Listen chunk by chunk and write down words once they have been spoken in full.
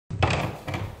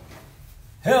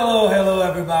Hello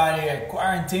everybody.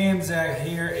 Quarantines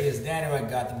here is Daniel at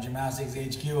Gotham Gymnastics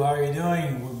HQ. How are you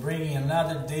doing? We're bringing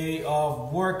another day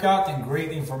of workout and great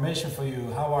information for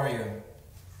you. How are you?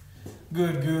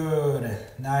 Good.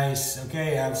 Nice.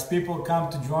 Okay, as people come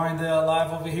to join the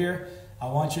live over here, I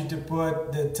want you to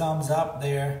put the thumbs up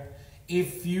there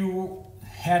if you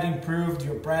had improved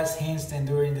your press handstand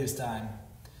during this time.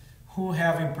 Who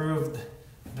have improved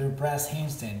their press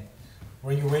handstand?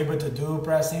 Were you able to do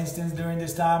press handstands during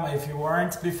this time if you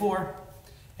weren't before?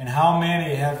 And how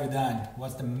many have you done?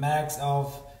 What's the max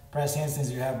of press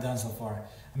handstands you have done so far?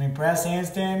 I mean, press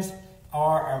handstands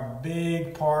are a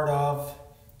big part of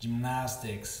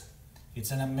gymnastics.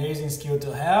 It's an amazing skill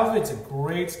to have. It's a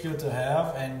great skill to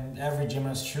have, and every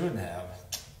gymnast should have.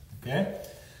 Okay?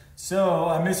 So,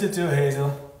 I miss you too,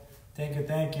 Hazel.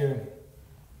 Thank you.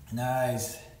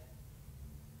 Nice.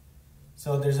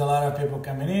 So, there's a lot of people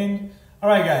coming in.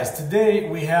 Alright guys, today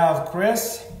we have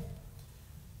Chris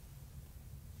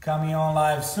coming on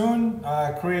live soon.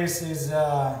 Chris is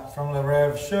from the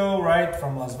Reve show, right,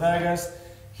 from Las Vegas.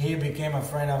 He became a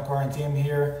friend of Quarantine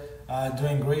here,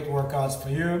 doing great workouts for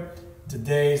you.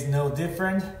 Today is no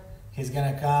different. He's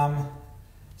gonna come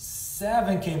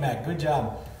 7K Mac, good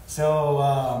job.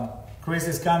 So Chris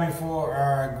is coming for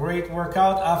a great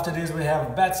workout. After this, we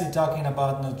have Betsy talking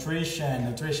about nutrition.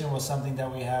 Nutrition was something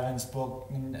that we haven't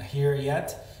spoken here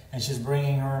yet, and she's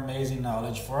bringing her amazing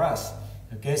knowledge for us.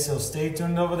 Okay, so stay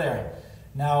tuned over there.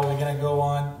 Now we're gonna go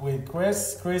on with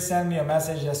Chris. Chris, send me a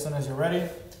message as soon as you're ready.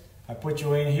 I put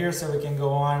you in here so we can go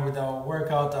on with our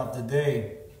workout of the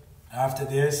day. After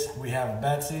this, we have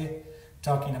Betsy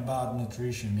talking about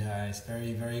nutrition, guys.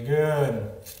 Very good.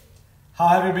 How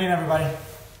have you been, everybody?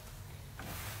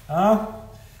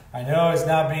 I know it's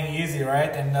not being easy, right?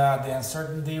 And the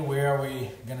uncertainty where are we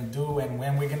gonna do and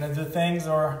when we're gonna do things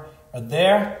are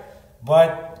there,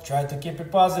 but try to keep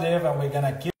it positive and we're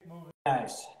gonna keep moving.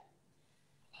 Nice.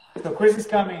 So Chris is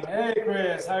coming. Hey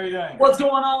Chris, how are you doing? What's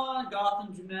going on,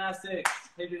 Gotham Gymnastics?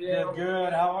 Hey,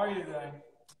 Good. How are you doing?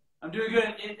 I'm doing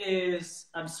good.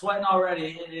 I'm sweating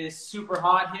already. It is super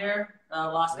hot here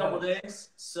last couple of days,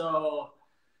 so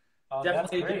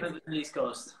definitely different than the East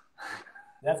Coast.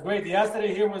 That's great.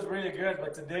 Yesterday here was really good,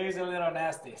 but today is a little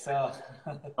nasty. So.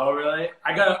 Oh really?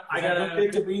 I got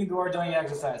to be indoor doing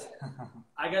exercise.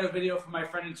 I got a video from my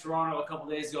friend in Toronto a couple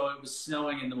days ago. It was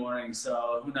snowing in the morning,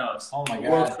 so who knows? Oh my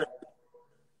God.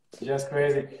 Just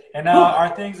crazy. And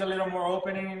are things a little more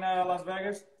opening in Las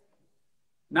Vegas?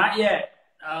 Not yet.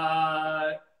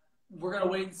 We're gonna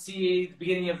wait and see the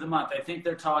beginning of the month. I think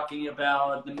they're talking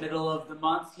about the middle of the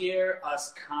month here,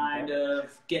 us kind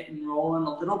of getting rolling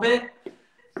a little bit.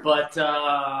 But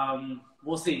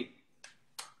we'll see.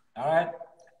 All right.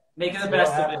 Making the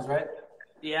best of it. Right?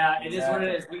 Yeah, it is what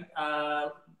it is.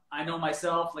 I know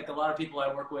myself, like a lot of people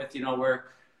I work with, you know, we're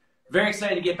very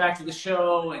excited to get back to the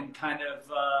show and kind of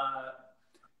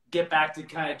get back to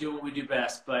kind of do what we do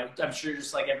best. But I'm sure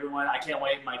just like everyone, I can't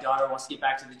wait. My daughter wants to get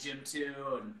back to the gym too.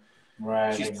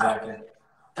 And she's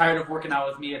tired of working out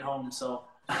with me at home, so.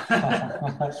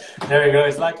 There you go.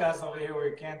 It's like us over here.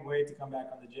 We can't wait to come back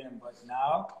on the gym. But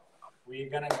now we're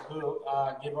going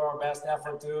to give our best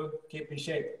effort to keep in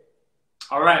shape.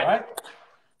 All right. All right.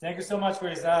 Thank you so much,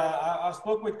 Chris. I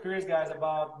spoke with Chris, guys,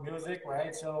 about music,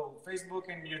 right? So Facebook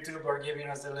and YouTube are giving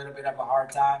us a little bit of a hard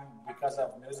time because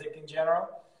of music in general.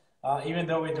 Even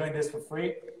though we're doing this for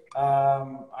free,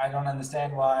 I don't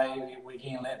understand why we're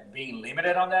being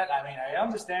limited on that. I mean, I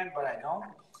understand, but I don't.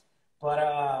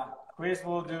 But Chris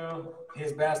will do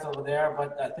his best over there,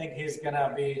 but I think he's going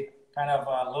to be kind of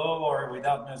low or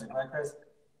without music, right, Chris?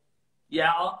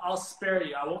 Yeah, I'll spare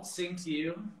you. I won't sing to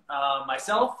you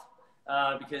myself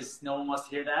because no one wants to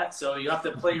hear that. So you have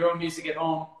to play your own music at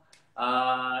home,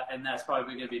 and that's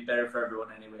probably going to be better for everyone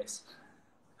anyways.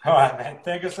 All right, man.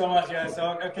 Thank you so much, guys.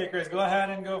 So, okay, Chris, go ahead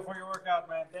and go for your workout,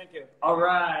 man. Thank you. All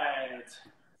right.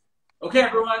 Okay,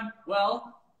 everyone.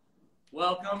 Well,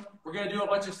 welcome. We're going to do a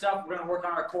bunch of stuff. We're going to work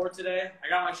on our core today. I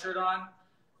got my shirt on.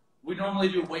 We normally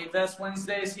do weight vest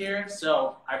Wednesdays here,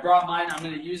 so I brought mine. I'm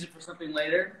going to use it for something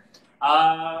later.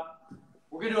 We're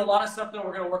going to do a lot of stuff, though.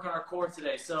 We're going to work on our core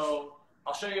today. So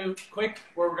I'll show you quick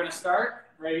where we're going to start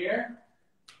right here.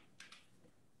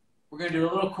 We're going to do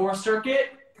a little core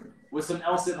circuit with some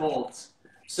L-sit holds.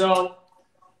 So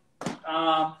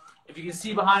if you can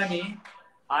see behind me,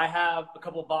 I have a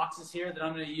couple boxes here that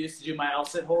I'm going to use to do my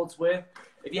L-sit holds with.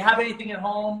 If you have anything at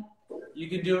home, you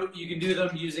can do them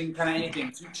using kind of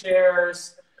anything. 2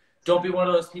 chairs. Don't be one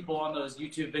of those people on those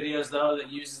YouTube videos though that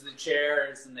uses the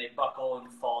chairs and they buckle and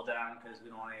fall down because we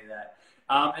don't want any of that.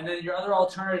 And then your other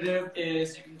alternative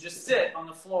is you can just sit on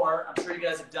the floor. I'm sure you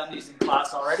guys have done these in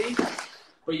class already.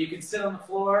 but you can sit on the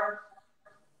floor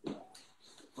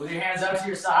with your hands out to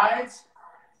your sides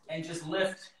and just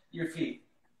lift your feet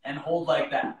and hold like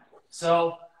that.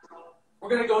 So we're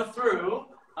going to go through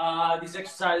these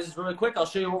exercises really quick. I'll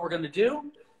show you what we're going to do,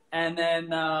 and then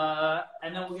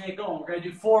we'll get going. We're going to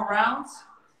do 4 rounds.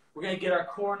 We're going to get our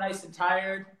core nice and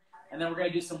tired, and then we're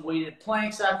going to do some weighted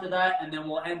planks after that, and then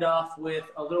we'll end off with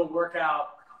a little workout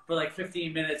for like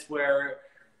 15 minutes where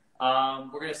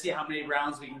we're going to see how many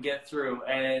rounds we can get through.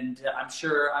 And I'm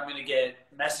sure I'm going to get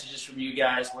messages from you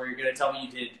guys where you're going to tell me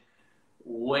you did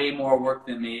way more work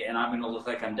than me, and I'm going to look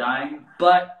like I'm dying.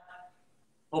 But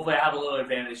hopefully I have a little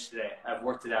advantage today. I've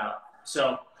worked it out.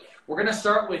 So we're going to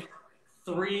start with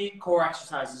 3 core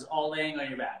exercises, all laying on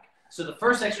your back. So the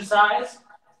first exercise,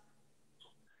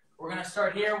 we're going to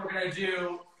start here. We're going to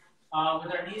do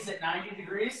with our knees at 90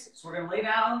 degrees. So we're going to lay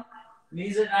down,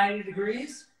 knees at 90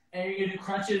 degrees, and you're going to do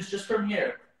crunches just from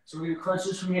here. So we're going to do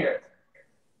crunches from here.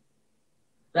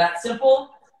 That's simple.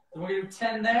 Then we're going to do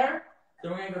 10 there.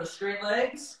 Then we're going to go to straight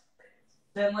legs,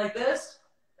 10 like this.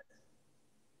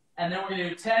 And then we're going to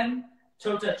do 10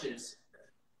 toe touches.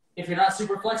 If you're not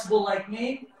super flexible like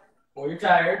me, or you're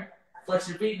tired, flex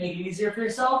your feet, make it easier for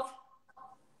yourself.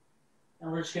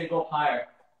 And we're just going to go up higher.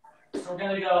 So we're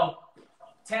going to go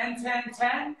 10, 10,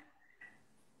 10.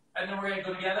 And then we're going to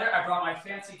go together. I brought my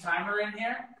fancy timer in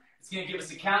here. It's going to give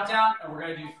us a countdown, and we're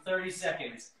going to do 30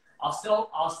 seconds. I'll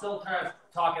still kind of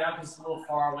talk it out because it's a little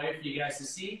far away for you guys to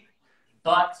see.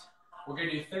 But we're going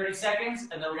to do 30 seconds,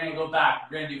 and then we're going to go back.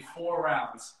 We're going to do 4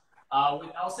 rounds. With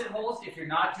L-sit holds, if you're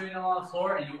not doing them on the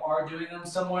floor and you are doing them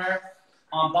somewhere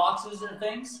on boxes and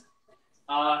things,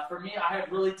 for me, I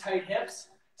have really tight hips.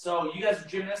 So you guys are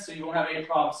gymnasts, so you won't have any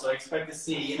problems. So I expect to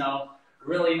see,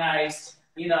 really nice,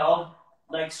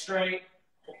 legs straight,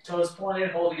 toes pointed,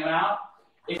 holding them out.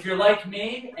 If you're like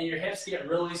me and your hips get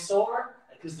really sore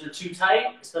because they're too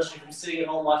tight, especially if you're sitting at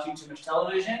home watching too much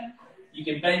television, you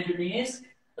can bend your knees,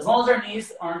 as long as our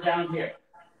knees aren't down here.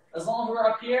 As long as we're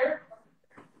up here,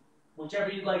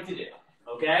 whichever you'd like to do,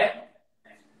 okay?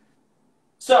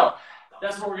 So,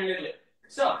 that's what we're going to do.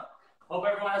 So, hope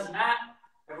everyone has a mat.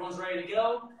 Everyone's ready to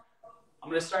go. I'm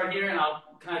going to start here, and I'll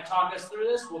kind of talk us through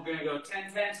this. We're going to go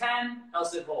 10, 10, 10,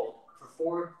 L-sit hold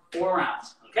for 4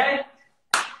 rounds, okay?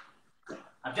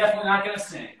 I'm definitely not going to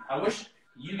sing. I wish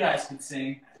you guys could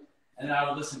sing, and then I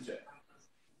would listen to it.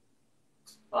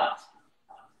 But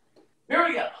here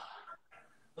we go.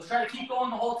 Let's try to keep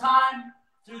going the whole time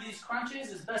through these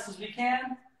crunches as best as we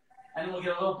can, and then we'll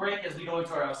get a little break as we go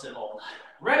into our L-sit hold.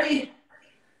 Ready?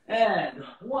 And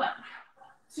 1,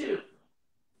 2.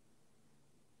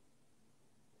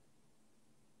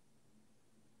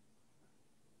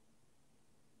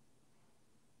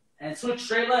 And switch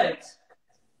straight legs.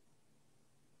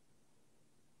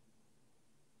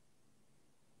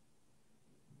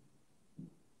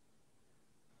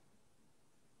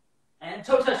 And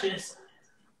toe touches.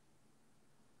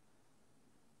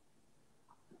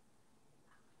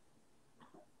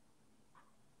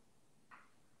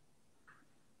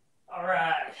 All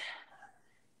right.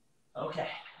 Okay,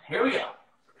 here we go.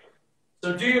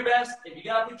 So do your best. If you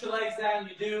got to put your legs down,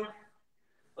 you do.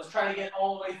 Let's try to get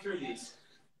all the way through these.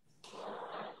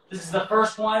 This is the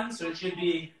first one, so it should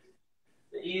be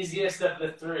the easiest of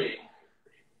the 3.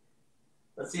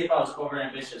 Let's see if I was over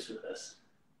ambitious with this.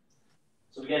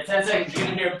 So we got 10 seconds. You're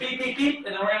going to hear beep, beep, beep, and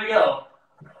then we're going to go.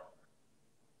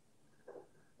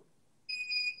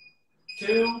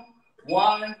 2,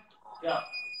 1, go.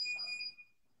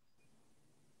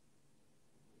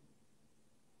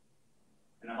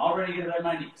 And I'm already going to bend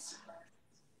my knees.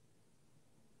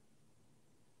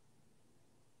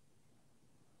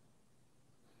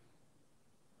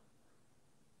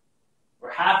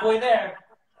 We're halfway there.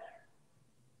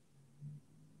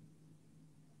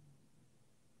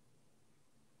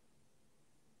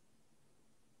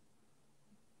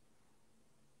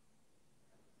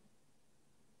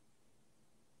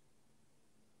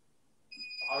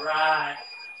 All right.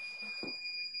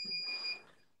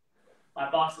 My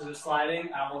boxes are sliding.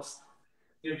 I almost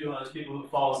give you one of those people who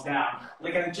falls down.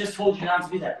 Like I just told you not to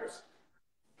be that person.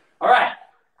 All right.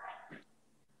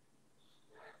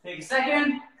 Take a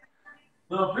second.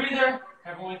 Little breather.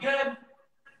 Everyone good?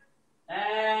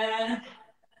 And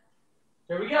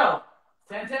here we go.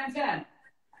 10, 10, 10.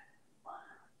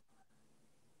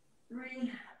 1,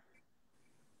 3.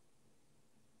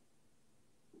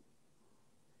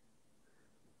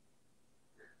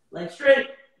 Legs straight.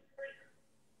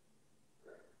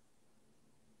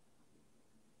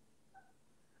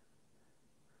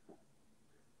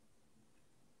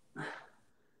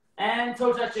 And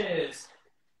toe touches.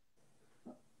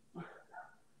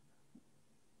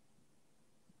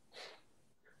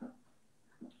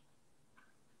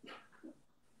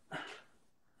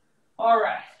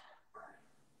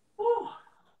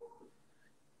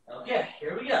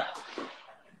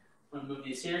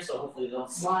 space here, so hopefully they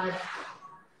don't slide.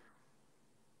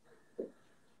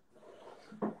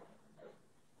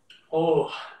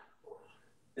 Oh,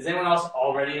 is anyone else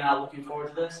already not looking forward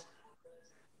to this?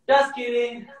 Just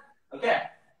kidding. Okay.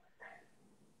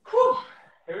 Whew.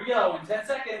 Here we go in 10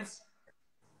 seconds.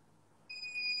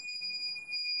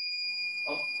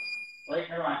 Oh, wait,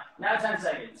 never mind. Now 10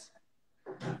 seconds.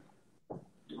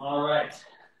 All right.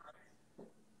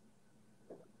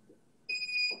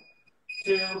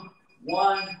 2,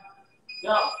 1,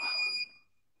 go.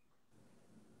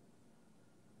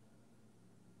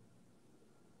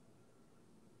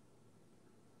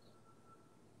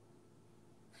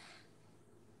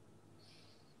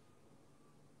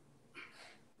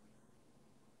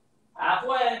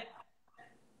 Halfway.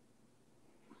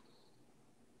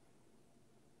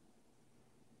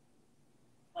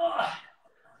 Oh.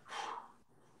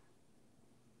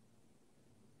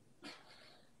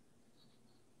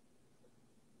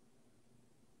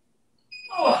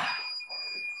 Oh.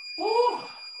 Oh.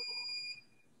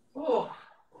 Oh.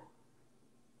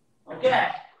 Okay.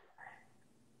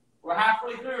 We're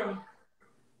halfway through.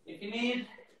 If you need,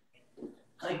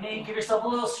 like me, give yourself a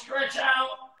little stretch out.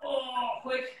 Oh,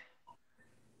 quick.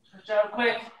 Stretch out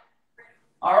quick.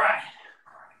 All right.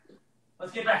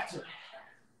 Let's get back to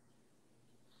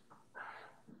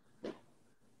it.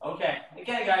 Okay.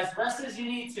 Again, guys, rest as you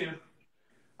need to.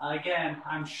 Again,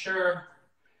 I'm sure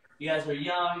you guys are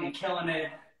young and killing it.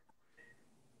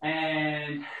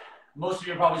 And most of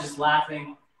you are probably just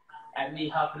laughing at me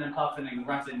huffing and puffing and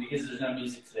grunting because there's no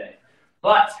music today.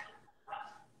 But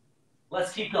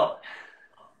let's keep going.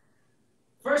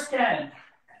 First 10.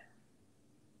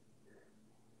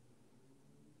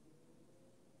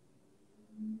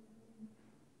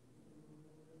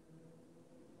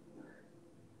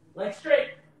 Legs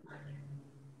straight.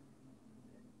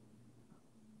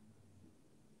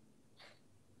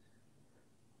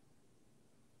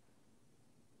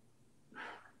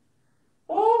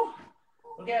 Woo!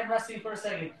 Okay, I'm resting for a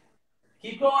second.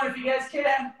 Keep going if you guys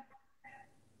can.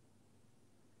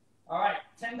 All right,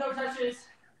 10 toe touches.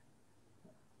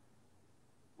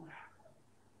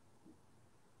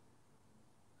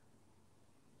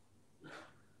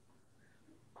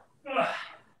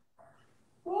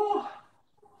 Woo!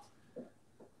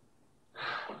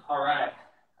 All right.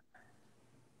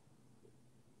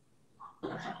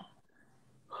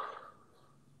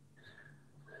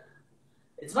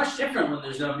 It's much different when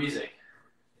there's no music.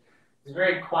 It's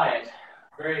very quiet,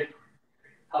 very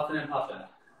huffing and puffing.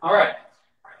 All right.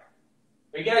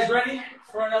 Are you guys ready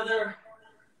for another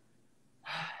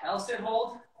L-sit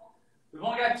hold? We've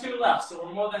only got 2 left, so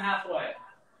we're more than halfway as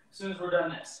soon as we're done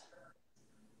this.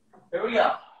 Here we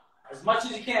go. As much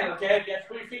as you can, okay? If you have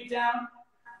 3 feet down,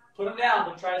 put them down,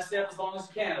 but try to stay up as long as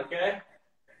you can, okay?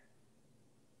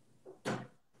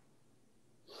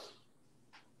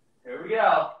 Here we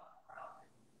go.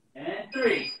 And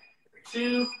 3,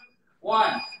 2,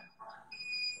 1.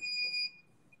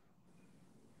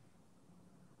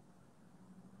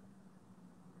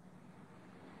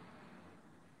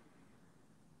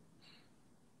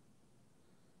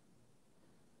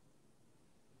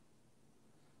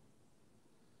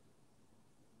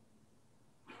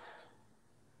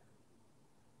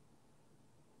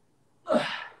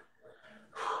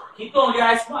 Keep going,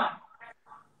 guys. Come on.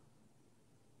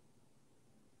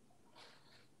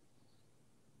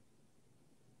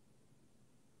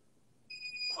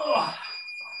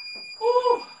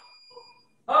 Oh.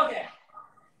 Okay.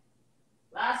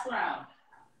 Last round.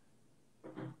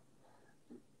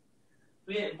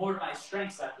 We get more of my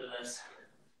strengths after this.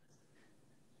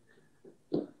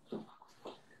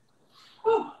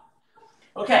 Whew.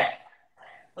 Okay.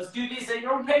 Let's do these at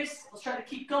your own pace. Let's try to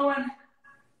keep going.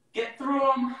 Get through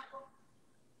them.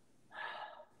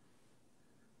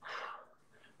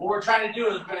 What we're trying to do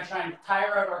is we're going to try and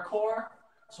tire out our core.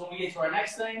 So when we get to our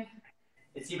next thing,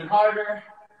 it's even harder.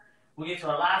 When we get to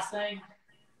our last thing,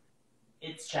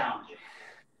 it's challenging.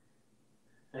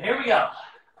 So here we go.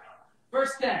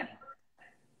 First 10.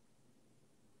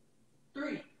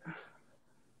 3.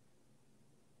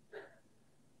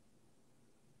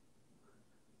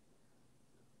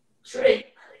 3.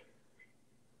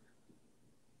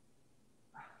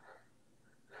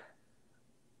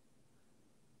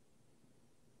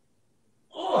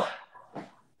 Oh.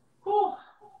 Whew.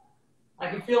 I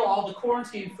can feel all the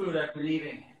quarantine food I've been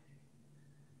eating.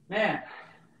 Man.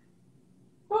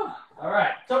 Whew. All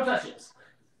right, toe touches.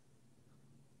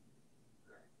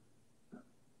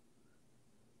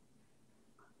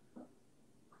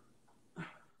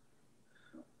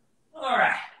 All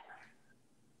right.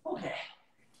 Okay.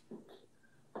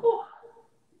 Whew.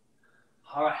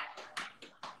 All right.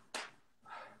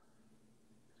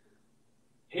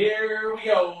 Here we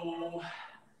go.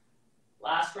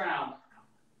 Last round.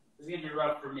 This is going to be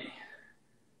rough for me.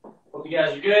 Hope you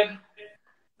guys are good.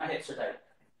 My hips are tight.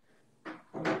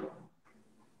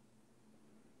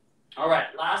 All right,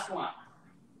 last one.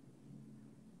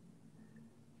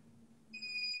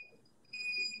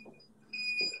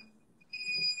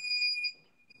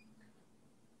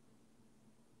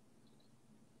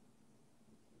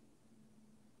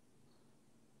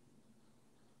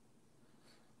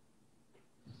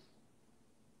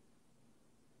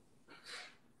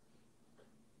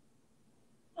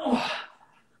 Oh.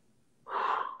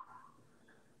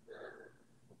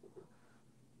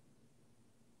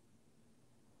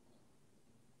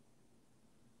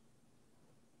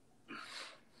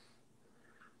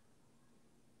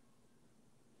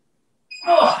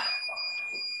 Oh.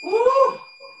 Woo.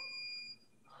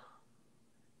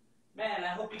 Man, I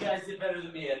hope you guys did better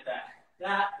than me at that.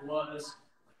 That was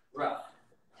rough.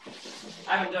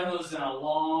 I haven't done those in a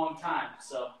long time,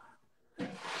 so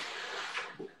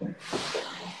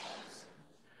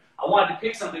I wanted to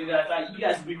pick something that I thought you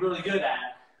guys would be really good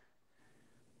at,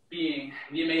 being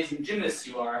the amazing gymnasts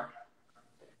you are,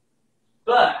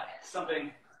 but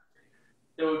something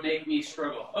that would make me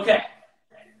struggle. Okay,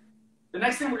 the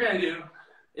next thing we're going to do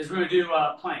is we're going to do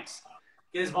planks.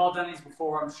 You guys have all done these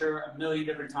before, I'm sure, a million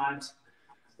different times.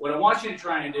 What I want you to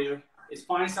try and do is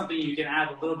find something you can add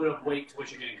a little bit of weight to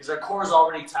what you're doing, because our core is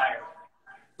already tired.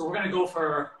 So we're going to go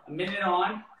for a minute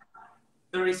on,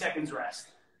 30 seconds rest.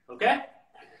 Okay?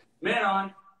 Minute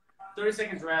on, 30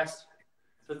 seconds rest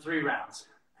for 3 rounds.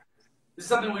 This is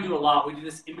something we do a lot. We do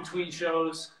this in between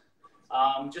shows.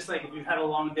 Just like if you've had a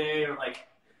long day or like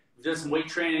you've done some weight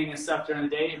training and stuff during the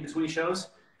day in between shows,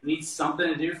 you need something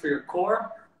to do for your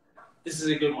core. This is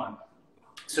a good one.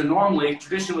 So normally,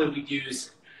 traditionally, we'd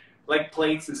use like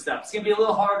plates and stuff. It's going to be a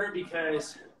little harder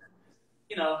because,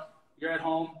 you know, you're at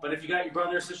home. But if you got your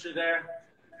brother or sister there,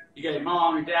 you got your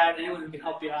mom, your dad, anyone who can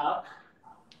help you out.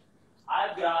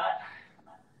 I've got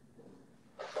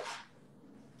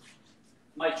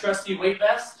my trusty weight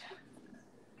vest.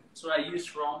 That's what I use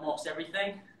for almost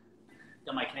everything.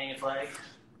 Got my Canadian flag.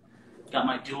 Got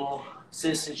my dual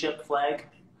citizenship flag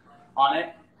on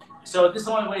it. So this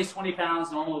only weighs 20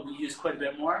 pounds. Normally we use quite a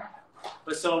bit more.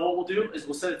 But so what we'll do is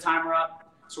we'll set a timer up.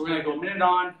 So we're going to go a minute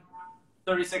on,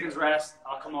 30 seconds rest.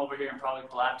 I'll come over here and probably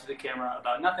blab to the camera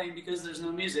about nothing because there's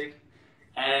no music.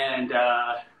 And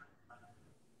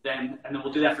then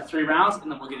we'll do that for 3 rounds,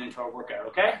 and then we'll get into our workout,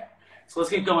 okay? So let's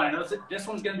get going. I know this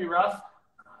one's going to be rough.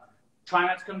 Try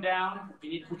not to come down. If you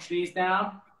need to put your knees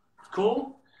down,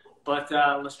 cool. But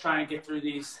let's try and get through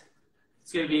these.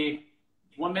 It's going to be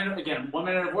 1 minute, again, 1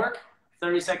 minute of work,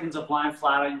 30 seconds of lying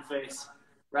flat on your face,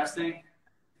 resting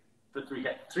for 3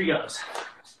 goes.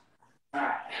 All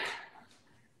right.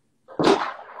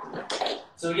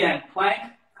 So again, plank.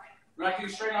 We're not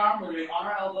doing straight arm. We're doing on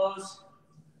our elbows.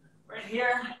 Right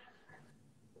here,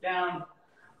 down,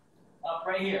 up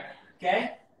right here,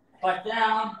 okay? Butt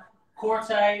down, core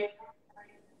tight,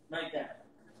 right there.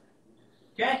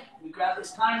 Okay, we grab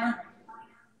this timer.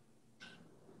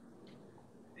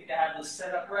 I think I have this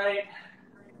set up right.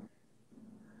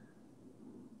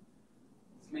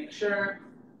 Let's make sure.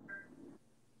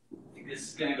 I think this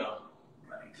is gonna go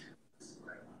right.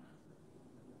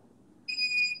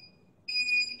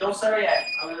 Don't start yet,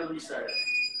 I'm gonna restart it.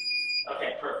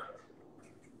 Okay, perfect.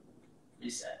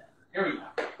 Reset. Here we go.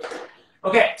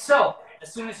 Okay, so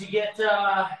as soon as you get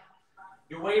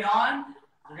your weight on,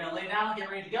 we're going to lay down,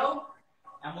 get ready to go,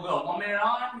 and we'll go 1 minute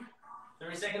on,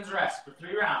 30 seconds rest for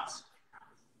 3 rounds.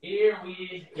 Here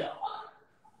we go.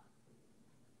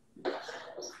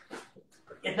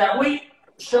 Get that weight,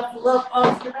 shuffle up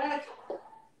off your back.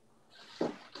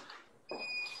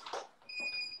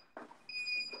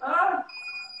 I'm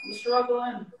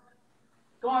struggling.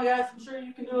 Go on, guys. I'm sure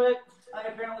you can do it. I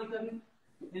apparently couldn't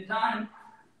in time,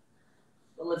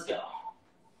 but let's go.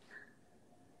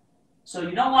 So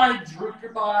you don't want to droop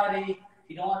your body.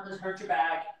 You don't want to hurt your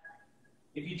back.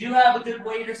 If you do have a good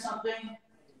weight or something,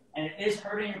 and it is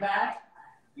hurting your back,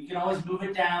 you can always move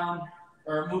it down,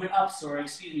 or move it up,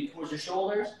 towards your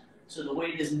shoulders, so the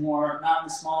weight is more, not in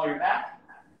the small of your back.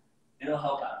 It'll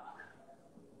help out.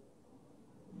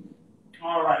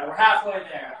 All right, we're halfway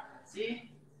there.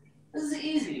 See? This is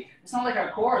easy. It's not like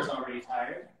our core is already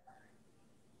tired.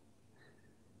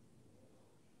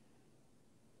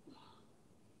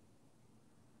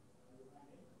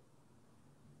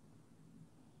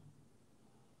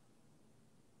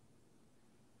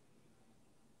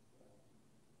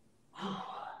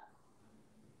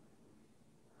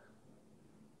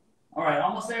 All right,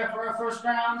 almost there for our first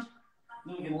round.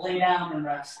 Then we can lay down and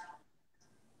rest.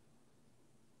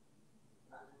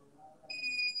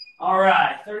 All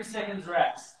right, 30 seconds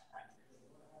rest.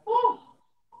 Woo.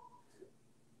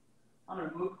 I'm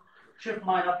going to shift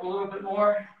mine up a little bit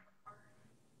more.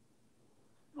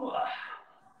 Woo.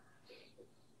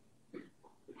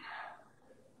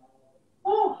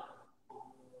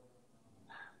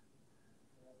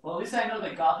 Well, at least I know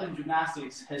that Gotham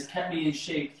Gymnastics has kept me in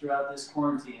shape throughout this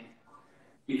quarantine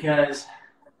because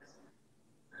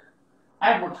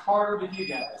I've worked harder with you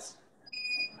guys.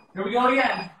 Here we go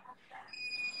again.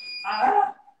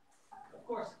 Of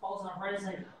course, it falls on right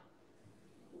side.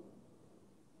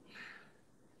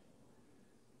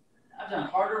 I've done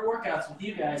harder workouts with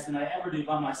you guys than I ever do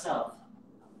by myself.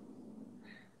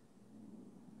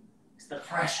 It's the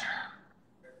pressure.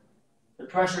 The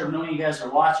pressure of knowing you guys are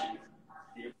watching.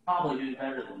 You're probably doing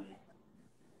better than me.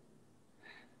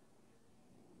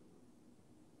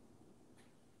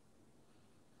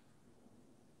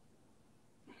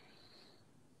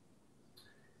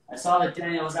 I saw that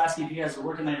Daniel was asking if you guys are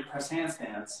working on your press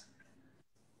handstands.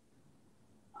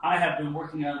 I have been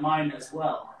working on mine as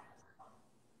well.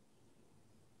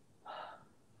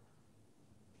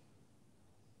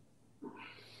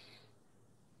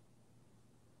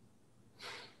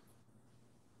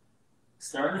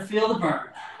 Starting to feel the burn.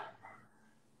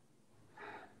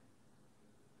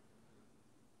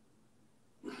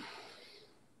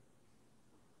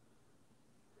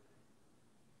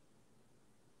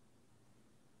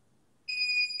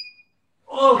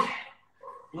 Okay,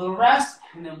 a little rest,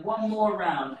 and then one more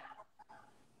round.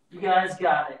 You guys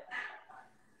got it.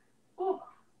 Woo.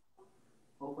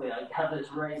 Hopefully I have this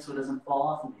right so it doesn't fall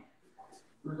off of me.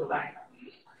 We'll go back.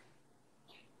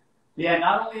 Yeah,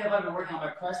 not only have I been working on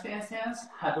my press handstands,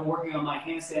 I've been working on my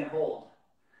handstand hold.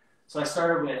 So I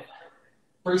started with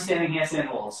freestanding handstand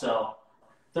hold. So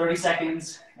 30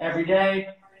 seconds every day,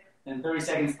 and 30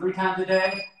 seconds 3 times a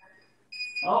day.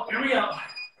 Oh, here we go.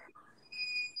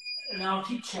 And now I'll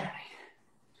keep chatting.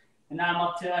 And now I'm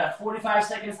up to 45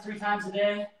 seconds 3 times a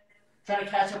day. Trying to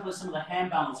catch up with some of the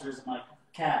hand balancers in my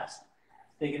calves.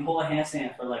 They can hold a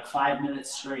handstand for like 5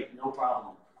 minutes straight, no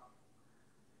problem.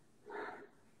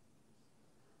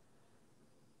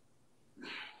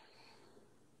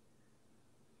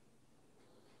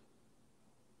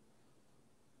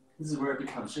 This is where it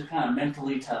becomes just kind of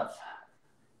mentally tough.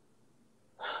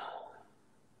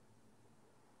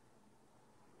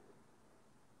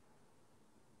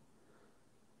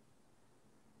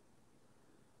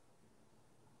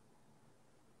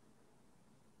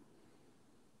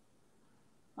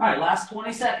 All right, last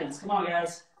 20 seconds. Come on,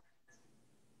 guys.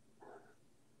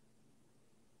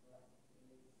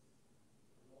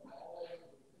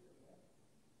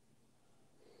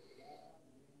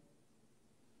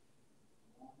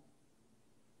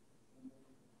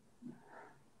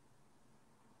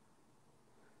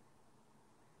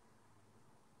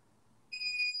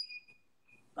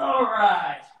 All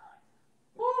right.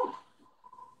 Woo.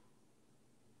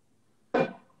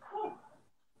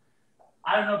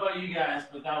 I don't know about you guys,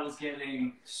 but that was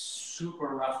getting super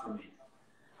rough for me.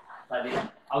 By the end,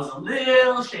 I was a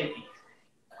little shaky.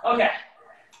 Okay,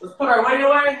 let's put our weight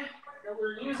away that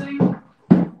we're using.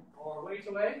 Our weight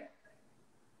away.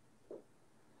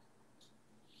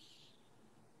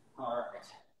 All right.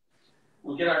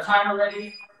 We'll get our timer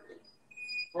ready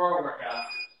for our workout.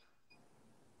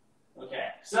 Okay,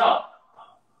 so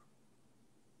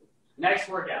next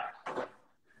workout.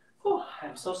 Whew,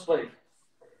 I'm so sweaty.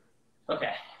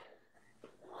 Okay.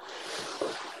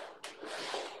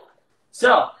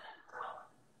 So,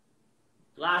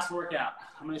 last workout.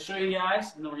 I'm going to show you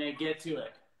guys, and then we're going to get to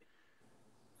it.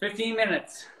 15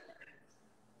 minutes.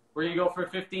 We're going to go for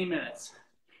 15 minutes.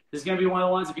 This is going to be one of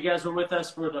the ones, if you guys were with us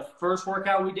for the first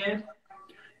workout we did,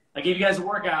 I gave you guys a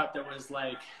workout that was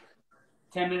like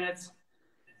 10 minutes,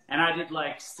 and I did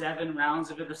like 7 rounds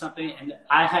of it or something, and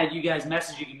I had you guys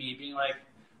messaging me being like,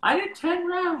 I did 10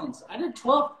 rounds. I did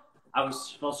 12. I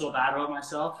felt so bad about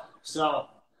myself. So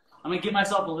I'm going to give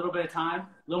myself a little bit of time, a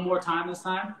little more time this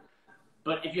time.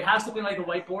 But if you have something like a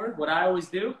whiteboard, what I always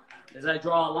do is I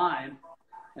draw a line.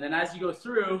 And then as you go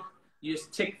through, you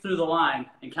just tick through the line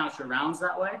and count your rounds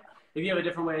that way. If you have a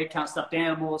different way to count stuffed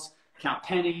animals, count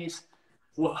pennies,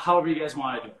 however you guys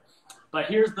want to do it. But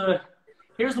here's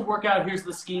the workout. Here's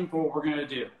the scheme for what we're going to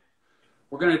do.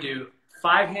 We're going to do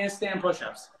 5 handstand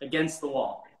push-ups against the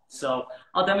wall. So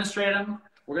I'll demonstrate them.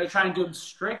 We're going to try and do them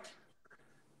strict.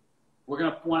 We're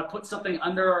going to want to put something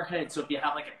under our head. So if you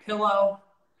have like a pillow,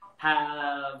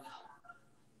 have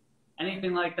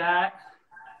anything like that,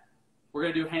 we're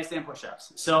going to do handstand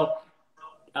push-ups. So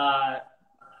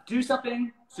do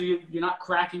something so you're not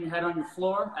cracking your head on your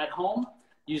floor at home.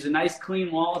 Use a nice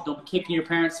clean wall. Don't be kicking your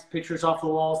parents' pictures off the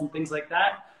walls and things like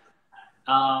that.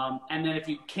 And then if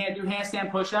you can't do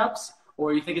handstand push-ups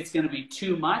or you think it's going to be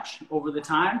too much over the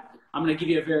time, I'm going to give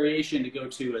you a variation to go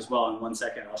to as well in 1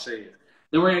 second. I'll show you.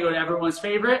 Then we're going to go to everyone's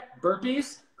favorite,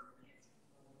 burpees.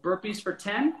 Burpees for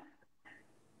 10.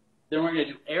 Then we're going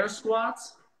to do air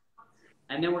squats.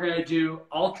 And then we're going to do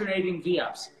alternating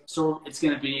V-ups. So it's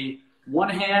going to be one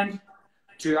hand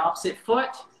to your opposite foot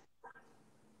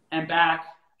and back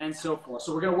and so forth.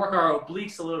 So we're going to work our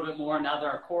obliques a little bit more. Now that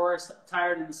our core is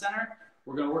tired in the center,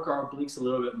 we're going to work our obliques a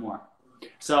little bit more.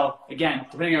 So again,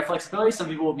 depending on our flexibility, some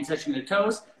people will be touching their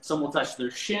toes, some will touch their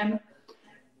shin.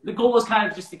 The goal is kind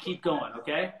of just to keep going,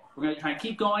 okay? We're going to try and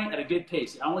keep going at a good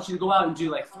pace. I want you to go out and do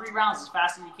like 3 rounds as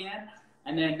fast as you can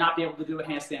and then not be able to do a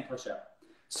handstand push-up.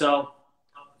 So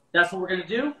that's what we're going to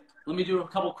do. Let me do a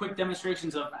couple quick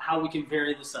demonstrations of how we can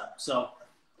vary this up. So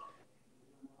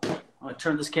I'm going to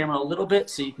turn this camera a little bit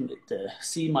so you can get to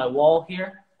see my wall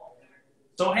here.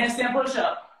 So handstand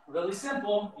push-up, really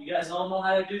simple. You guys all know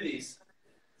how to do these.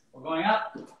 We're going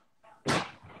up,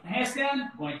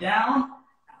 handstand, going down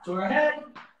to our head,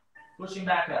 pushing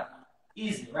back up.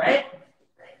 Easy, right?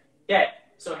 Okay,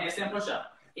 so handstand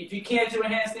push-up. If you can't do a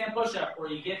handstand push-up or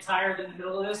you get tired in the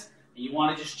middle of this and you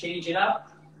want to just change it up,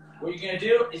 what you're going to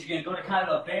do is you're going to go to kind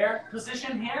of a bear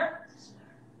position here,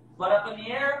 butt up in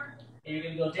the air, and you're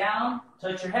going to go down,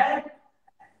 touch your head,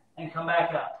 and come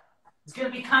back up. It's going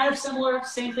to be kind of similar,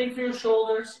 same thing for your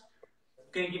shoulders.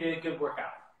 It's going to give you a good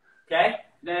workout, okay?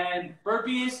 Then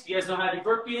burpees, you guys know how to do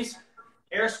burpees.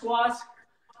 Air squats,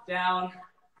 down,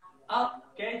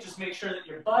 up, okay? Just make sure that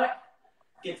your butt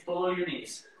gets below your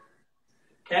knees,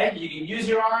 okay? You can use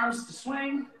your arms to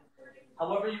swing,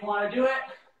 however you want to do it,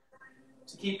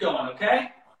 to keep going,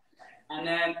 okay? And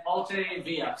then alternating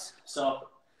V-ups. So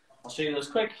I'll show you those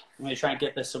quick. I'm going to try and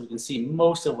get this so we can see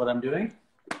most of what I'm doing.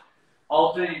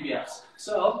 Alternating V-ups.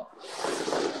 So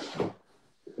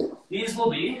these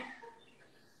will be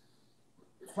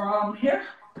from here.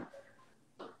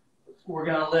 We're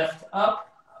going to lift up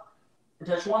and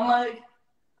touch one leg,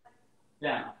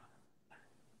 down,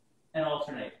 and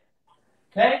alternate.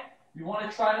 Okay? You want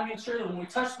to try to make sure that when we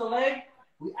touch the leg,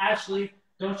 we actually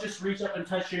don't just reach up and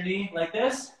touch your knee like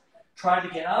this. Try to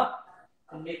get up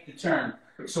and make the turn.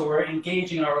 So we're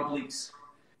engaging our obliques.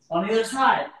 On the other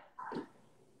side,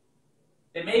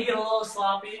 it may get a little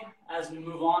sloppy as we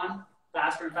move on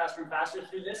faster and faster and faster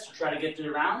through this to try to get through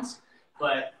the rounds,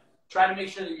 but try to make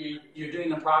sure that you're doing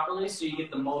them properly so you get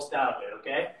the most out of it,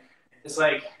 okay? It's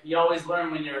like you always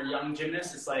learn when you're a young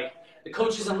gymnast, it's like the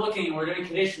coach isn't looking, we're doing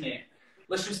conditioning.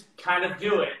 Let's just kind of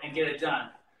do it and get it done.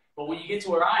 But when you get to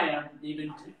where I am,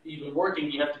 you've been working,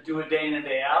 you have to do it day in and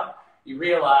day out, you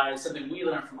realize something we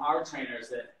learned from our trainers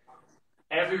that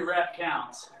every rep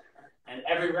counts and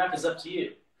every rep is up to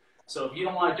you. So if you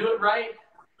don't want to do it right,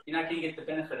 you're not going to get the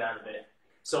benefit out of it.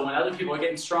 So when other people are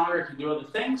getting stronger, can do other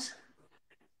things,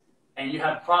 and you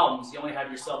have problems, you only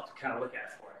have yourself to kind of look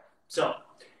at for it. So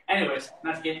anyways,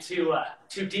 not to get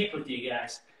too deep with you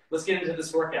guys, let's get into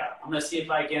this workout. I'm going to see if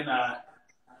I can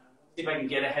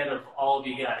get ahead of all of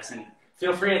you guys. And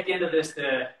feel free at the end of this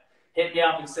to hit me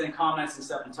up and send comments and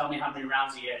stuff and tell me how many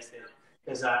rounds you guys did.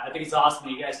 Because I think it's awesome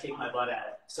you guys kick my butt at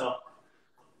it. So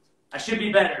I should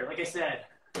be better. Like I said,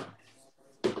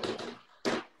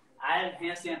 I had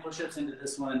handstand push-ups into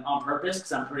this one on purpose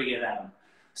because I'm pretty good at them.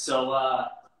 So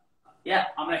yeah,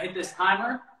 I'm going to hit this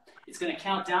timer. It's going to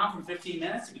count down from 15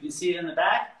 minutes. If you can see it in the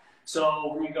back.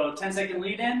 So we're going to go 10-second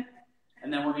lead in.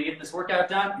 And then we're going to get this workout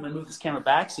done. I'm going to move this camera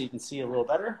back so you can see a little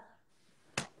better,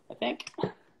 I think.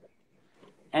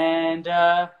 And,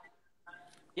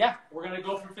 yeah, we're going to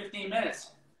go for 15 minutes.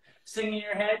 Sing in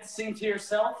your head, sing to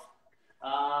yourself.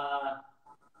 I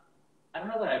don't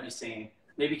know what I'd be singing.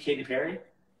 Maybe Katy Perry?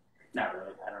 Not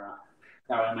really. I don't know.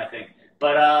 Not really my thing.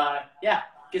 But, yeah,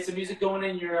 get some music going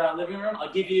in your living room.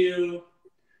 I'll give you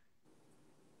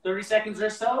 30 seconds or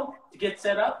so to get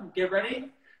set up and get ready.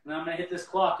 And I'm going to hit this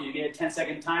clock. You get a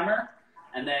 10-second timer,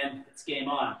 and then it's game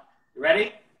on. You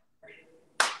ready?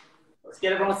 Let's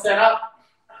get everyone set up.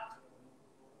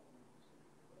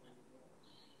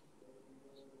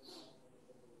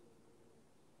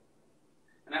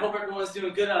 And I hope everyone's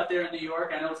doing good out there in New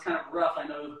York. I know it's kind of rough. I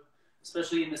know,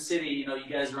 especially in the city, you know, you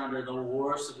guys are under the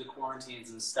worst of the quarantines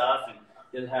and stuff, and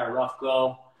you guys had a rough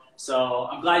go. So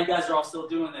I'm glad you guys are all still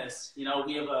doing this. You know,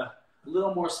 we have a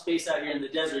little more space out here in the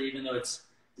desert, even though it's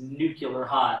nuclear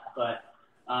hot, but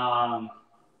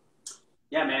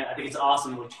yeah, man, I think it's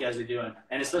awesome what you guys are doing,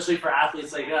 and especially for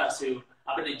athletes like us who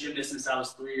I've been a gymnast since I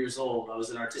was 3 years old. I was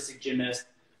an artistic gymnast,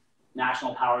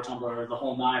 national power tumbler, the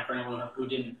whole nine for anyone who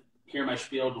didn't hear my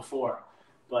spiel before.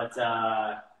 But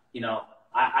you know,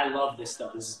 I love this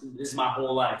stuff. This is my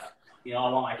whole life. You know,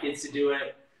 I want my kids to do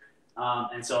it.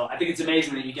 And so I think it's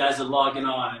amazing that you guys are logging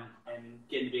on and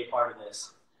getting to be a part of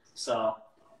this. So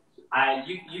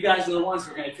you guys are the ones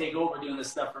who are going to take over doing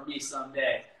this stuff for me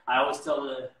someday. I always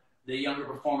tell the younger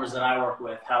performers that I work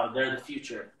with how they're the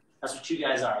future. That's what you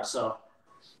guys are. So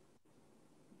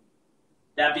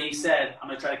that being said, I'm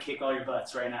going to try to kick all your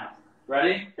butts right now.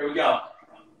 Ready? Here we go.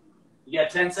 You got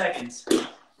 10 seconds.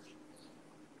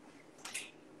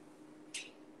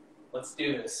 Let's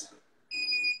do this.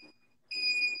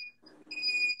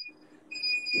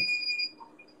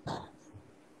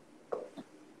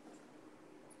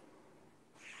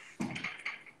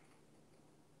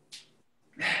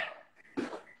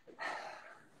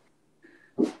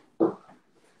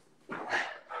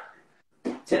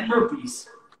 Burpees.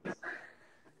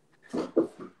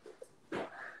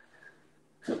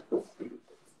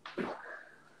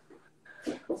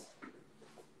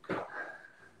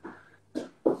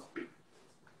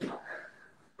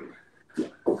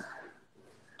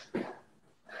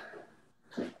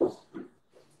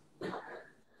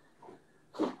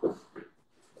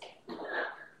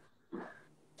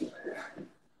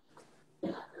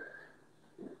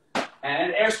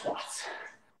 And air squats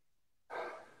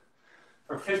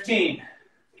for 15.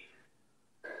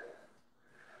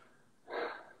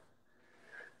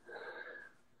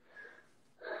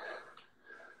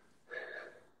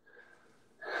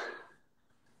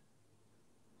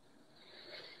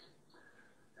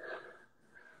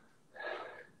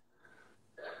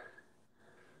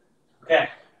 Okay,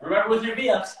 remember with your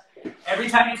V-ups, every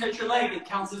time you touch your leg, it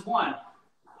counts as 1.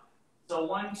 So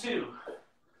 1, 2,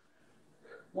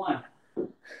 1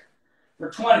 for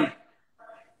 20.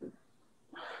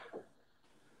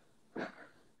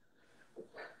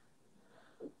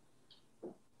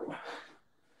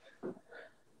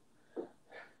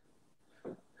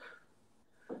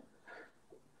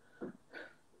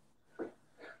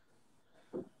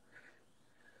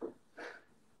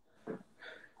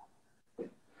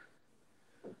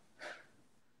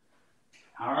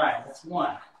 All right, that's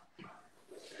 1.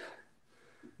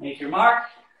 Make your mark.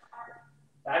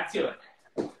 Back to it.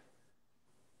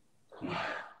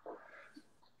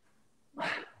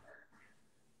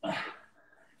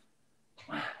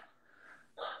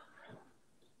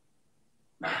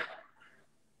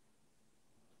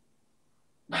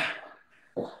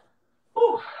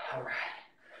 All right.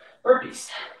 Burpees.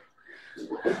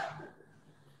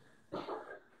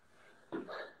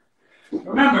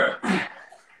 Remember,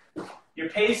 your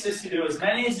pace is to do as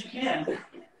many as you can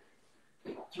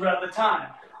throughout the time.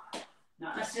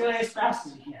 Not necessarily as fast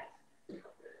as you can.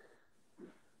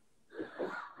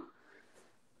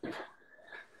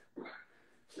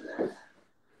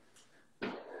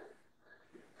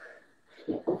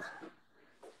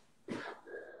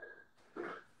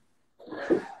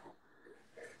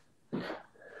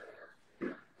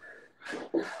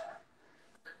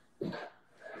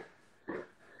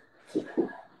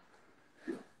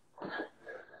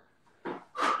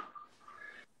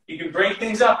 You can break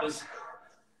things up as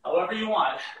however you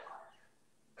want.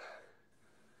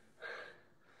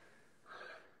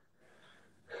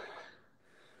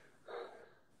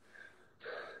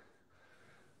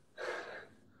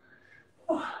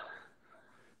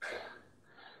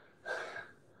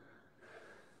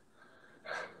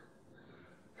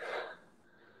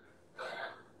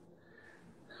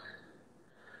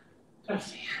 Let's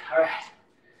see. All right.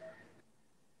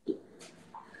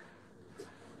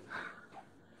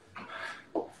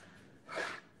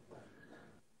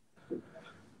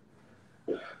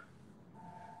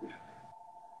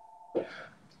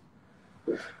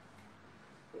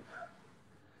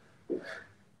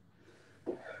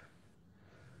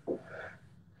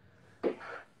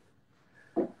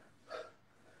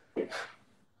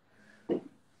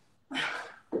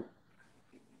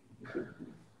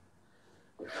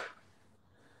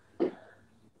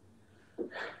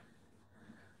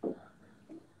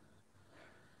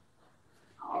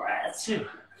 That's 2.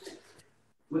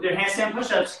 With your handstand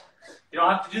push-ups, you don't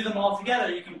have to do them all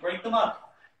together. You can break them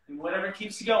up and whatever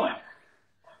keeps you going.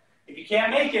 If you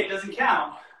can't make it, it doesn't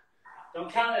count.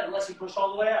 Don't count it unless you push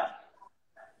all the way up.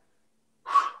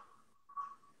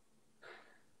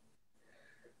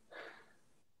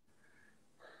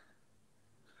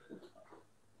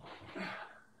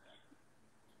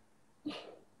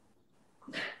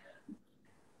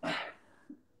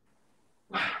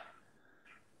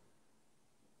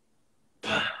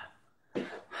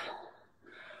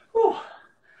 Whew.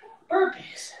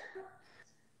 Burpees.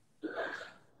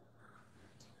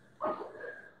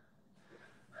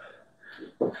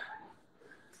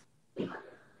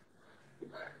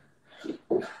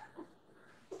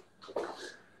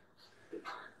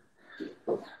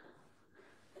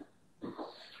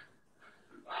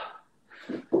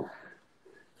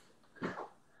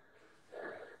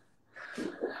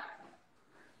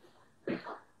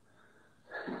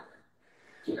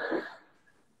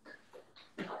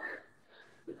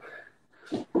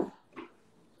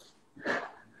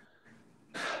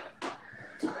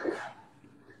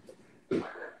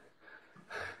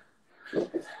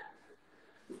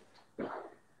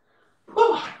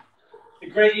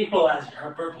 great equalizer,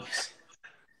 our burpees.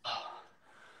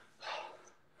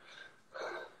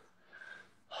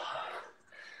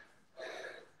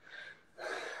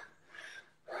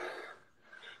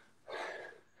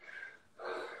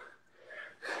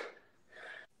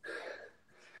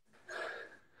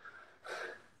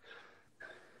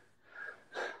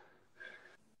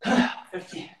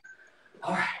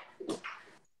 All right.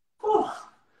 Whew.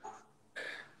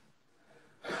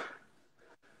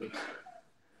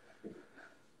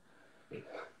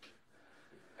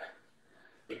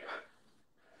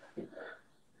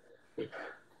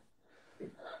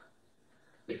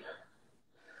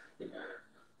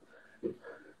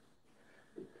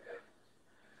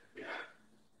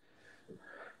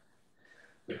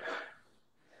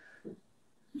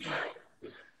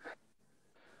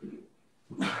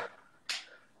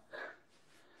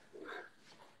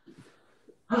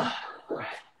 All right.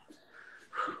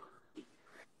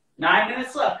 9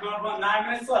 minutes left. Going about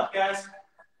 9 minutes left, guys.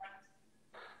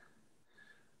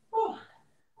 Whew.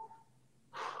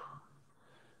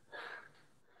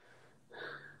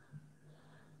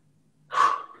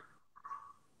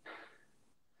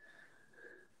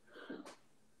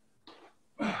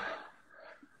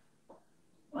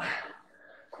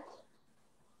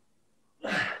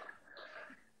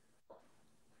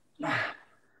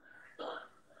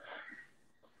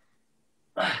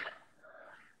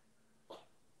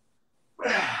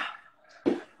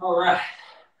 All right.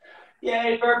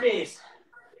 Yay, burpees.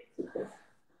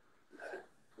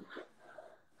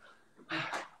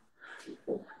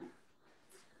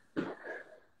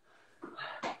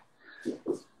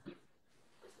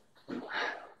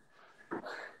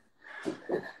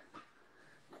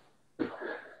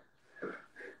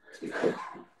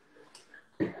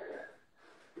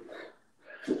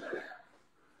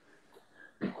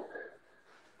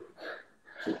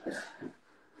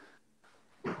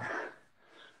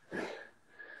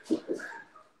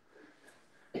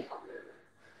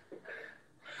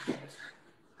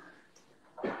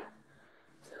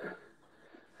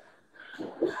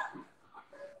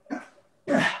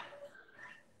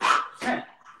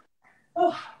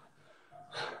 Oh.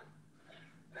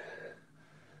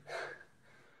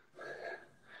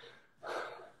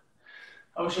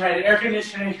 I wish I had air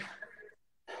conditioning.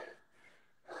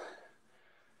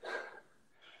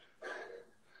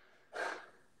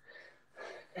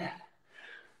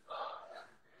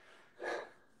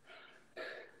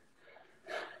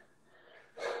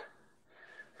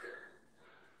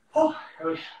 Oh, here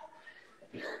we go.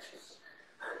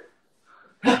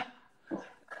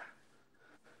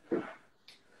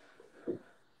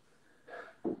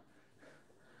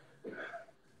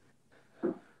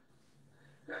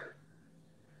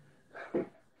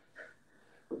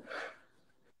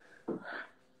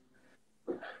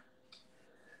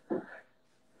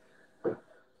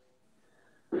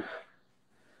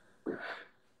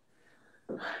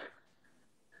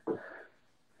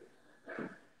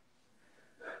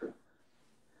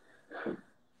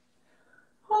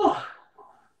 Oh.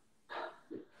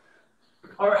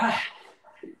 All right.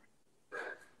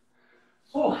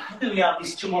 Oh, I think we got at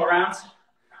least 2 more rounds.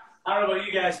 I don't know about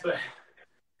you guys, but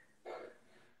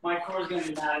my core is going to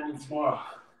be mad at me tomorrow.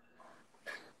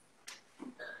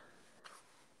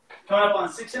 Coming up on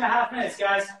 6.5 minutes,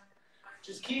 guys.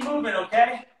 Just keep moving,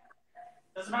 okay?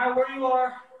 Doesn't matter where you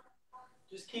are.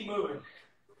 Just keep moving.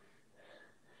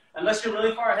 Unless you're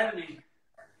really far ahead of me,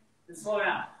 then slow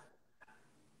down.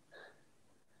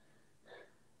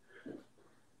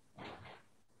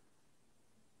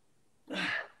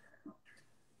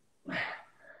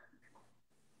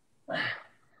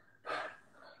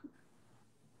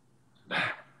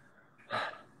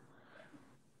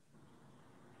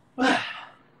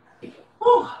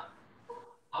 Whew.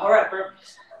 All right,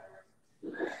 burpees.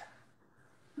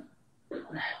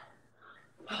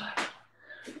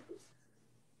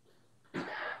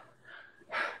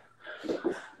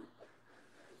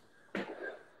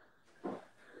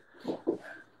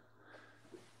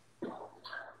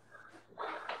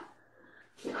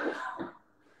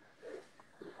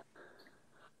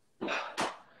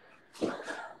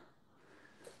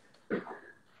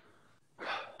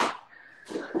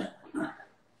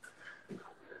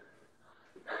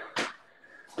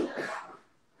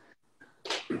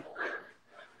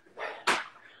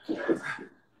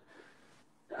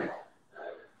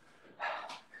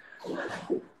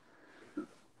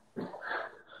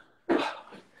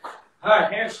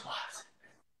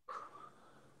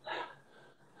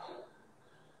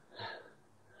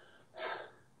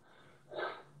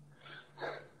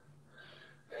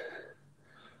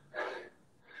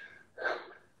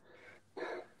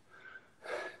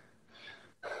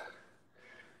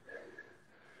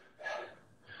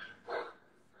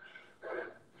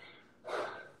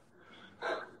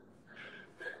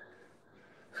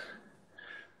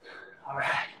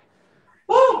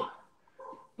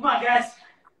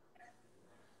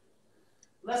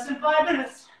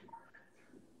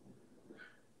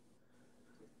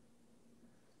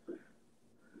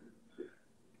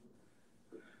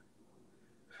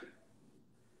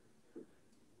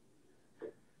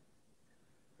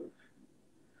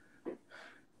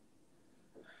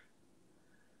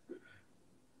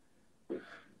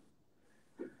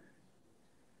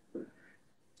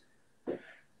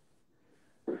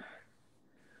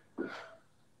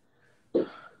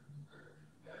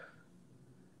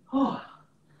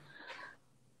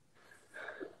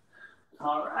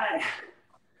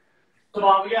 Come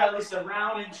on, we got at least a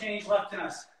round and change left in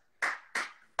us.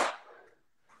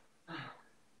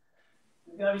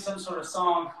 There's gotta be some sort of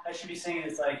song I should be singing.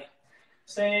 It's like,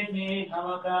 save me, I'm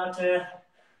about to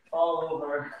fall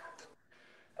over.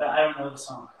 But I don't know the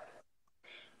song.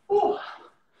 Whew.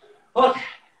 Look.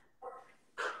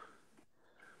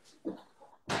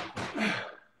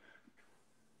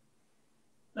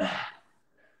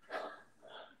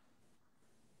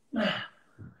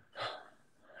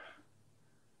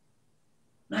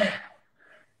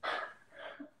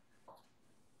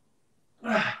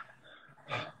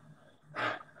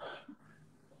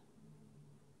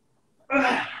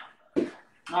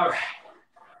 All right.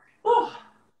 Whew.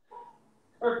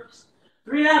 Perfect.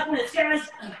 3.5 minutes, guys.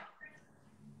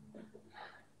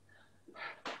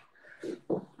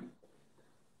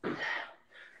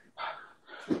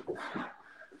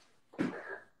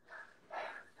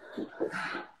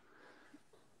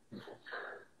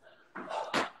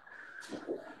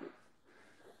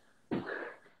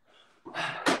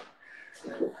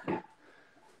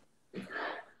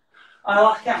 I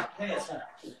lost count. Hey, it's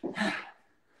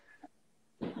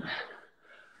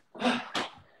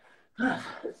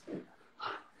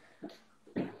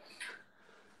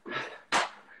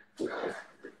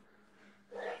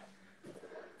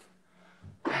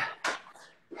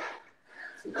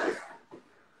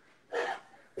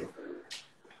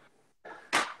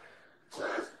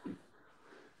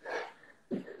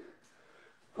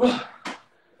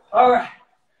all right.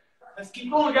 Let's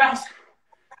keep going, guys.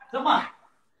 Come on.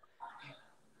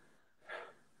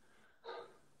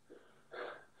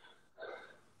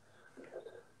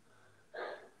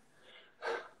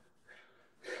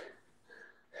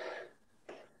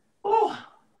 Whew.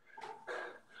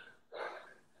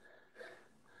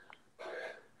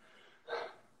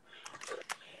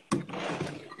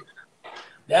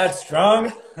 That's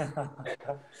strong.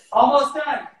 Almost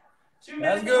done. 2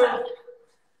 minutes Let's go. left.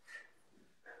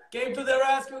 Came to the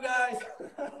rescue, guys.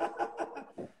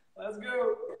 Let's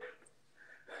go.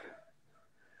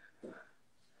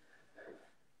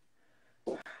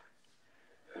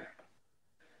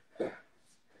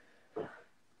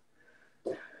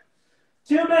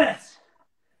 Two minutes.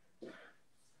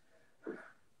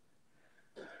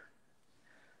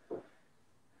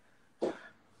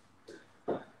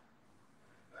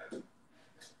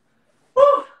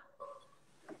 Woo.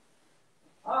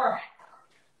 All right.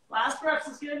 Last reps.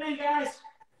 Let's get it in, guys.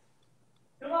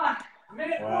 Come on.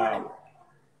 Minute 40.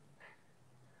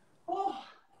 Woo.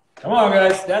 Come on,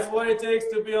 guys. That's what it takes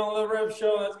to be on the Reve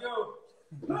show. Let's go.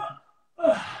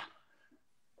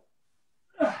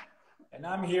 And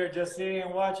I'm here just sitting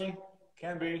and watching.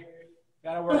 Can be.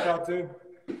 Gotta work out too.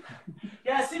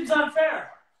 Yeah, it seems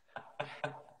unfair.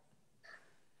 Come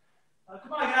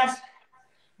on, guys.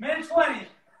 Minute 20.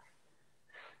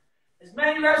 As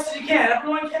many reps as you can.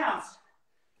 Everyone counts.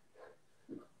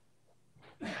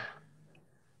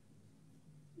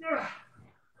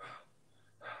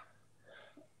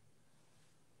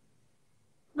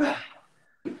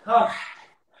 All right.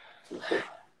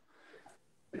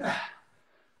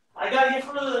 I gotta get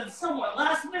further than someone.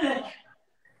 Last minute.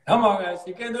 Come on, guys.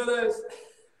 You can do this.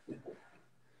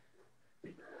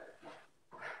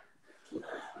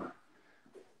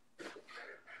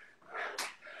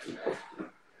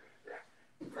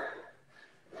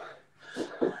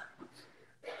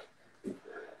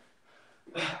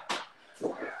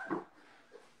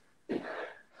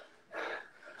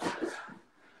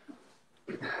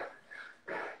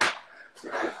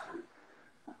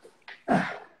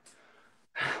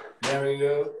 There we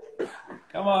go.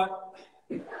 Come on.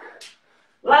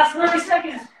 Last 30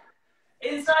 seconds.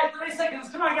 Inside 30 seconds.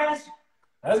 Come on, guys.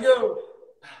 Let's go.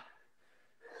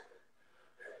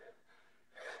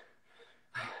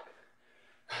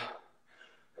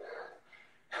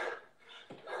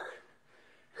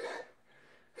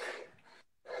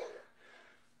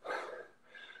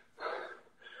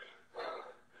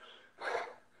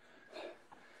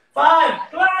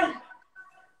 Five. Come on.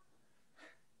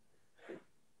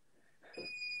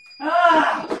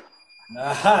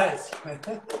 Nice.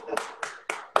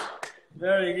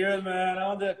 Very good, man.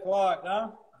 On the clock, huh?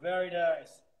 Very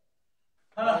nice.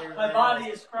 My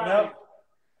body is crying. Yep.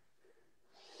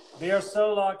 We are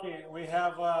so lucky. We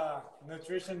have a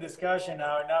nutrition discussion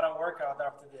now and not a workout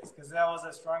after this, because that was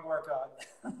a strong workout.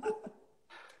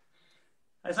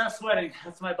 It's not sweating.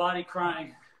 That's my body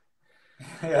crying.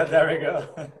 Yeah, there we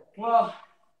go. Well,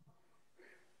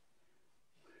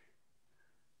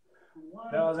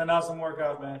 that was an awesome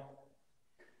workout, man.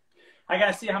 I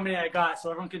gotta see how many I got so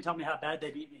everyone can tell me how bad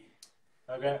they beat me.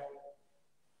 Okay.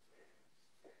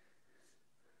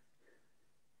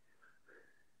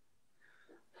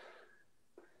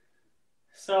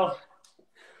 So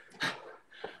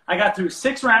I got through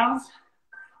 6 rounds,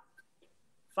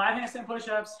 5 handstand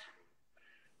push-ups,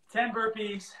 10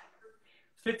 burpees,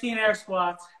 15 air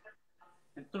squats,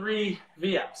 and 3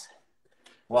 V-ups.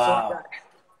 Wow. So I got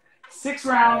 6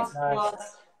 rounds nice.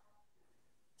 plus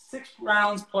 6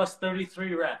 rounds plus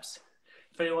 33 reps.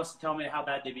 If anyone wants to tell me how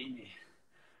bad they beat me.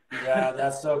 Yeah,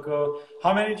 that's so cool.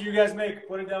 How many did you guys make?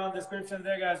 Put it down in the description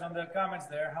there, guys, on the comments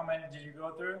there. How many did you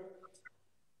go through?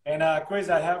 And Chris,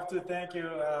 I have to thank you.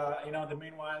 The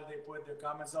meanwhile, they put their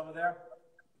comments over there.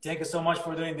 Thank you so much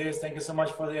for doing this. Thank you so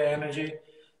much for the energy.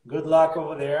 Good luck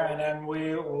over there. And then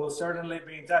we will certainly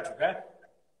be in touch, okay?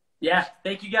 Yeah,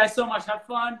 thank you guys so much. Have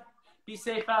fun. Be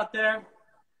safe out there.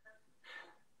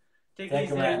 Thank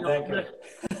you, man. Thank you.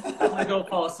 I'm going to go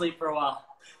fall asleep for a while.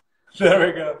 There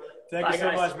we go. Thank you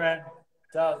so guys. much, man.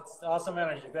 That's awesome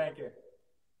energy. Thank you.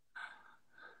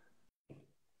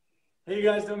 Hey, you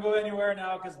guys, don't go anywhere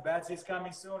now because Betsy's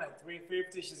coming soon at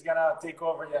 3:50. She's going to take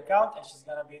over the account and she's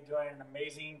going to be doing an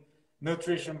amazing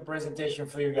nutrition presentation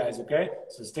for you guys, okay?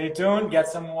 So stay tuned, get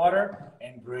some water,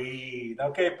 and breathe.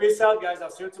 Okay, peace out, guys. I'll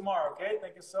see you tomorrow, okay?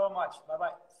 Thank you so much. Bye-bye.